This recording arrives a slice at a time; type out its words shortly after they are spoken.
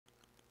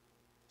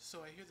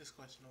So I hear this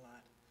question a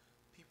lot.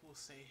 People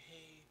say,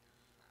 hey,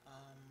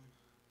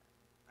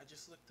 I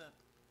just looked up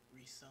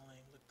reselling,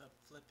 looked up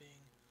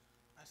flipping.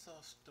 I saw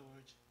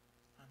storage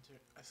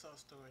I saw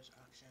storage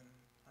auction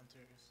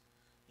hunters,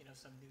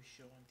 some new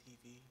show on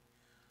TV.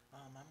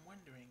 I'm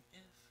wondering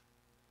if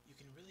you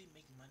can really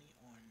make money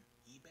on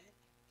eBay.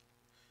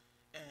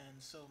 And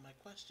so my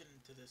question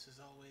to this is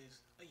always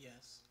a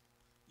yes.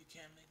 You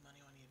can make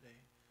money on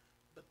eBay.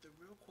 But the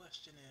real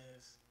question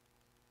is,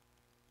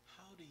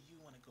 how do you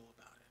want to go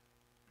about it?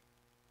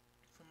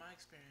 From my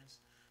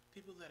experience,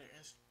 people that are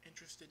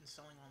interested in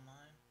selling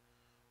online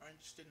are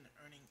interested in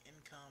earning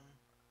income,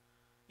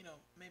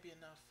 maybe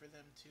enough for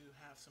them to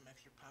have some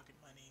extra pocket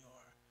money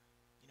or,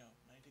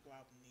 money to go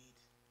out and eat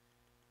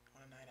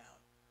on a night out.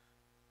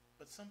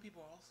 But some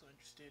people are also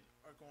interested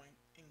are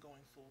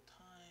going full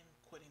time,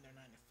 quitting their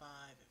 9 to 5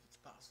 if it's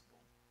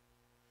possible.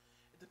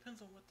 It depends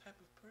on what type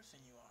of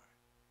person you are.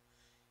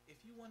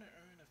 If you want to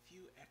earn a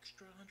few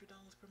extra $100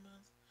 per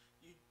month,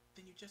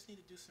 then you just need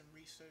to do some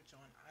research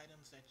on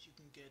items that you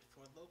can get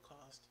for a low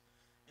cost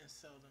and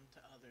sell them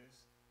to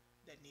others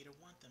that need or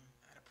want them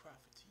at a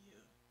profit to you.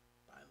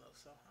 Buy low,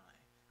 sell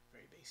high.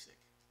 Very basic.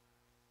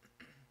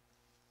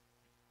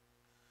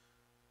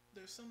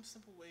 There's some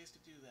simple ways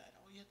to do that.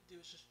 All you have to do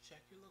is just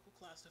check your local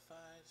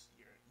classifieds,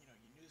 your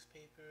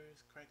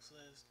newspapers,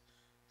 Craigslist,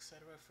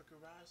 etc. for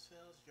garage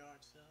sales,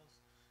 yard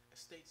sales,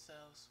 estate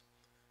sales,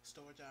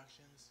 storage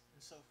auctions, and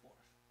so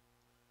forth.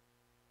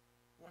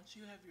 Once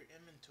you have your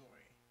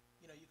inventory,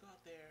 you go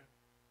out there,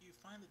 you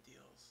find the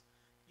deals,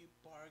 you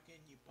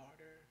bargain, you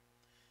barter,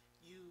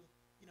 you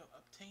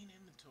obtain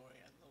inventory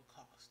at low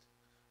cost.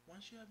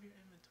 Once you have your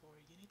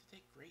inventory, you need to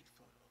take great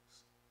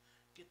photos.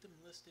 Get them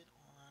listed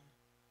on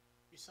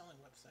your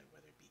selling website,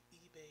 whether it be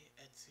eBay,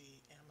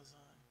 Etsy,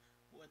 Amazon,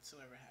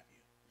 whatsoever have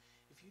you.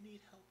 If you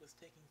need help with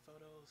taking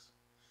photos,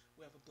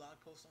 we have a blog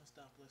post on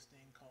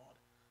StopListing called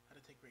How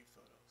to Take Great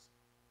Photos.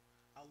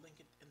 I'll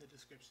link it in the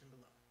description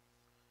below.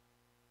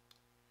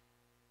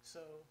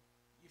 So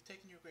you've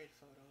taken your great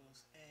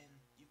photos and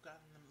you've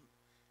gotten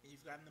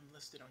them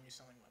listed on your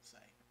selling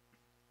website.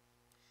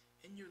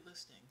 In your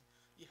listing,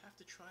 you have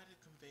to try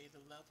to convey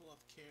the level of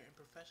care and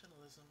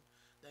professionalism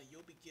that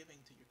you'll be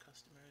giving to your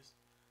customers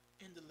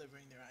in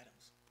delivering their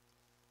items.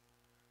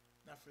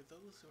 Now, for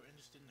those who are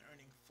interested in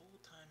earning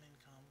full-time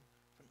income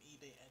from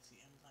eBay, Etsy,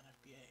 Amazon,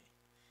 FBA,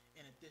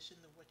 in addition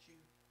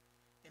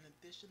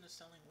to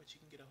selling what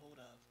you can get a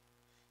hold of,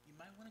 you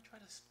might want to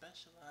try to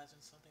specialize in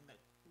something that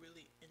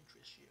really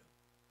interests you.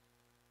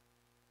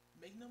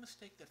 Make no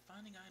mistake that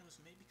finding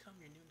items may become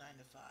your new 9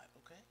 to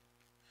 5, okay?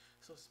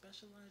 So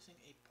specializing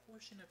a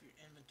portion of your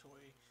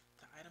inventory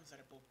to items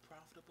that are both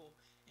profitable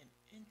and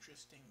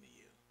interesting to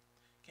you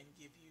can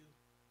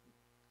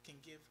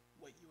give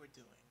what you are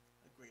doing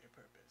a greater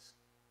purpose.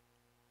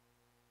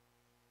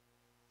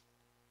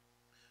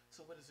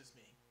 So what does this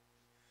mean?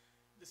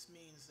 This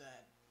means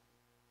that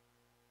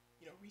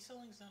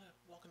reselling is not a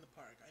walk in the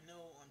park. I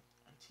know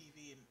on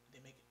TV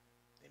they make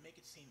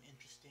it seem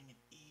interesting and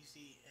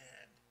easy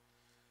and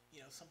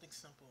something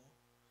simple,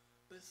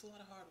 but it's a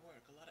lot of hard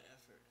work, a lot of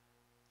effort.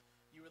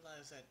 You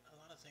realize that a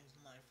lot of things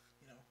in life,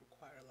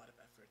 require a lot of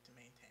effort to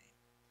maintain.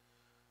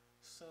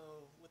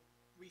 So with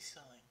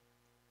reselling,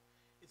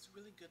 it's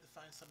really good to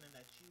find something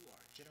that you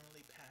are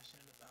generally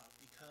passionate about,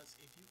 because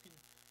if you can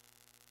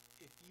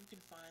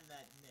find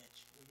that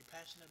niche where you're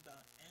passionate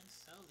about and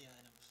sell the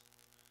items,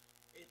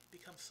 it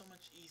becomes so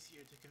much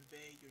easier to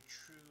convey your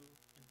true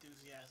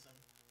enthusiasm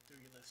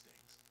through your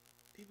listings.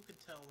 People can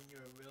tell when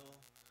you're a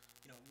real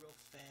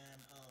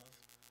fan of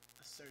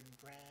a certain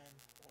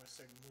brand or a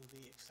certain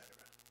movie, etc.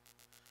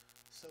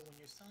 So when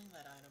you're selling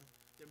that item,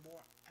 they're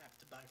more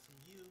apt to buy from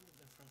you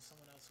than from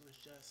someone else who is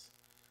just,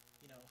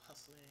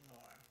 hustling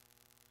or,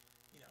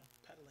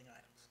 peddling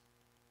items.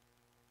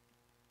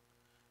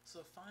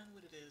 So find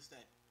what it is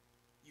that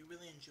you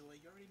really enjoy.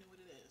 You already know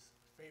what it is.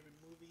 Favorite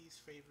movies,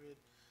 favorite,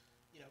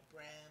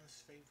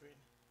 brands, favorite,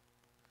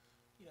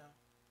 you know,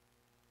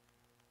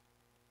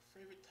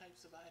 favorite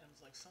types of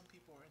items. Like some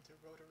people are into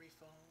rotary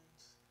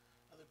phones,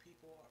 other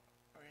people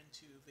are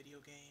into video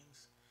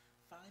games.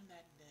 Find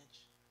that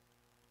niche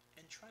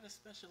and try to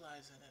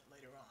specialize in it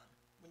later on.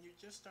 When you're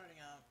just starting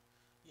out,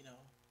 you know,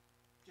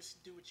 just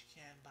do what you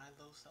can, buy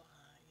low, sell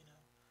high,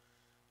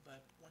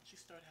 But once you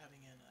start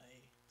having in a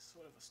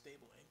sort of a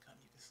stable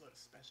income, you can sort of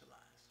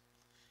specialize.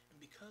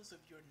 And because of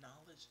your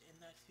knowledge in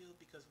that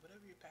field, because whatever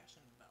you're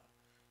passionate about,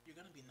 you're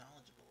going to be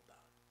knowledgeable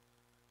about.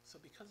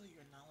 So because of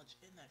your knowledge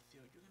in that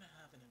field, you're going to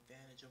have an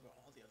advantage over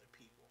all the other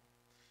people,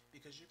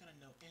 because you're going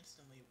to know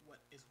instantly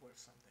what is worth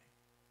something.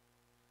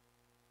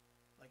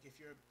 Like if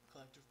you're a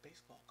collector of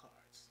baseball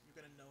cards, you're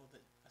going to know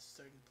that a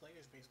certain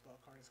player's baseball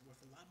card is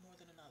worth a lot more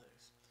than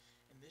another's,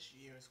 and this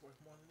year is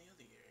worth more than the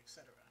other year,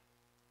 etc.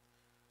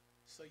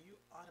 So you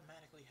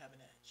automatically have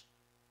an edge.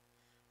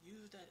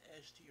 Use that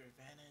edge to your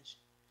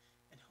advantage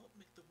and help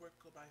make the work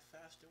go by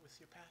faster with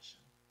your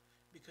passion,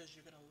 because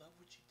you're going to love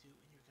what you do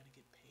and you're going to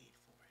get paid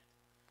for it.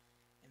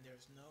 And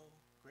there's no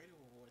greater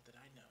reward that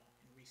I know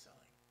in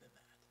reselling than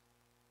that.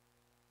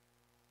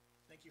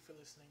 Thank you for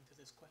listening to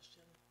this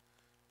question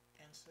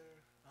answer.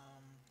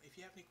 If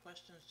you have any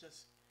questions,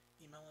 just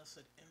email us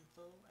at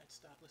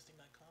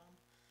info@stoplisting.com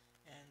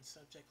and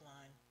subject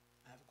line,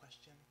 I have a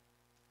question.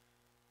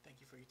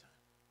 Thank you for your time.